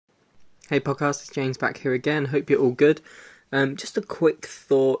Hey podcast, it's James back here again. Hope you're all good. Just a quick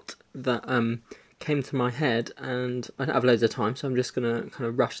thought that came to my head, and I don't have loads of time, so I'm just going to kind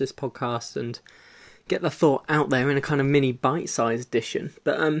of rush this podcast and get the thought out there in a kind of mini bite-sized edition.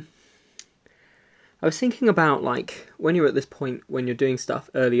 But I was thinking about, like, when you're at this point, when you're doing stuff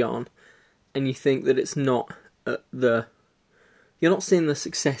early on, and you think that it's not you're not seeing the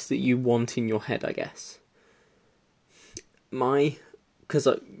success that you want in your head, I guess. Because,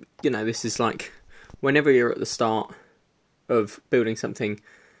 this is like, whenever you're at the start of building something,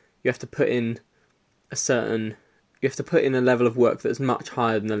 you have to put in a level of work that's much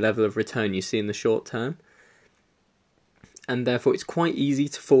higher than the level of return you see in the short term. And therefore it's quite easy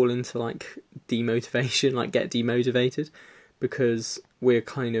to fall into, like, demotivation, like get demotivated, because we're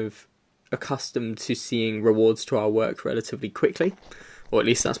kind of accustomed to seeing rewards to our work relatively quickly, or at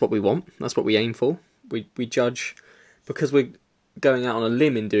least that's what we want, that's what we aim for. We judge, because we're going out on a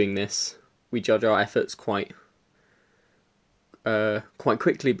limb in doing this, we judge our efforts quite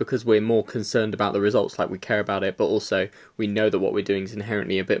quickly, because we're more concerned about the results, like we care about it, but also we know that what we're doing is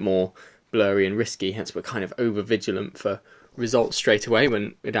inherently a bit more blurry and risky, hence we're kind of over vigilant for results straight away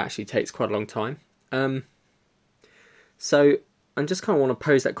when it actually takes quite a long time. So I just kind of want to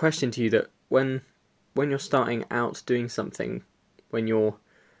pose that question to you, that when you're starting out doing something, when you're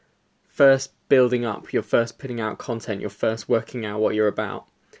first building up, you're first putting out content, you're first working out what you're about,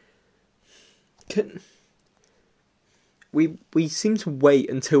 we seem to wait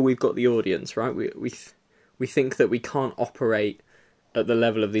until we've got the audience, right? We think that we can't operate at the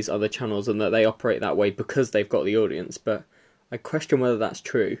level of these other channels, and that they operate that way because they've got the audience, but I question whether that's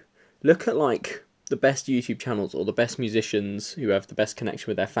true. Look at, like, the best YouTube channels, or the best musicians who have the best connection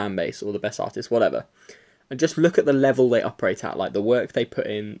with their fan base, or the best artists, whatever, and just look at the level they operate at, like the work they put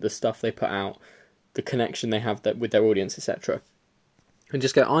in, the stuff they put out, the connection they have with their audience, etc. And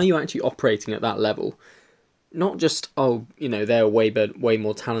just go, are you actually operating at that level? Not just, they're way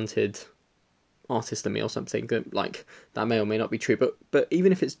more talented artist than me or something, like, that may or may not be true, but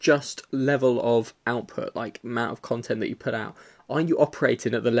even if it's just level of output, like amount of content that you put out, are you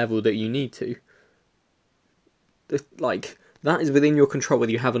operating at the level that you need to? Like, that is within your control,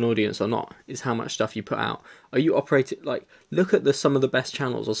 whether you have an audience or not, is how much stuff you put out. Are you operating, like, look at some of the best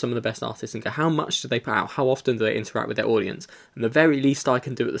channels or some of the best artists and go, how much do they put out? How often do they interact with their audience? And the very least I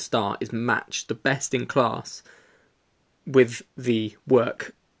can do at the start is match the best in class with the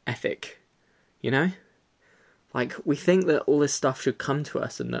work ethic, Like, we think that all this stuff should come to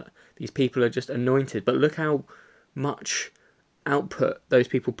us and that these people are just anointed, but look how much output those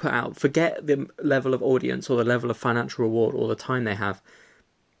people put out. Forget the level of audience or the level of financial reward or the time they have.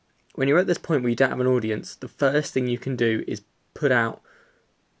 When you're at this point where you don't have an audience, the first thing you can do is put out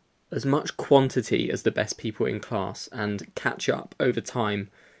as much quantity as the best people in class and catch up over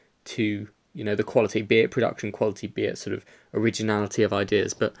time to, the quality, be it production quality, be it sort of originality of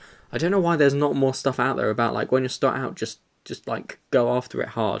ideas. But I don't know why there's not more stuff out there about, like, when you start out, just like, go after it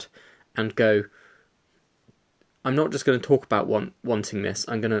hard and go, I'm not just going to talk about wanting this,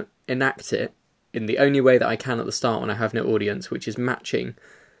 I'm going to enact it in the only way that I can at the start when I have no audience, which is matching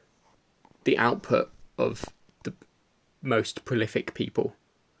the output of the most prolific people.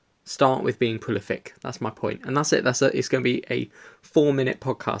 Start with being prolific. That's my point. And that's it. It's going to be a 4-minute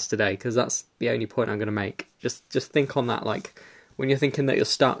podcast today, because that's the only point I'm going to make. Just think on that, like, when you're thinking that you're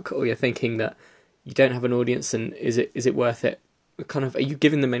stuck, or you're thinking that you don't have an audience, and is it worth it? Kind of, are you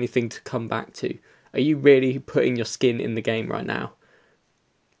giving them anything to come back to? Are you really putting your skin in the game right now?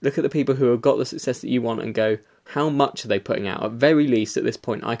 Look at the people who have got the success that you want and go, how much are they putting out? At very least, at this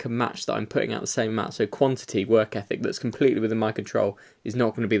point, I can match that I'm putting out the same amount. So quantity, work ethic, that's completely within my control is not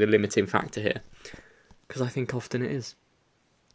going to be the limiting factor here. Because I think often it is.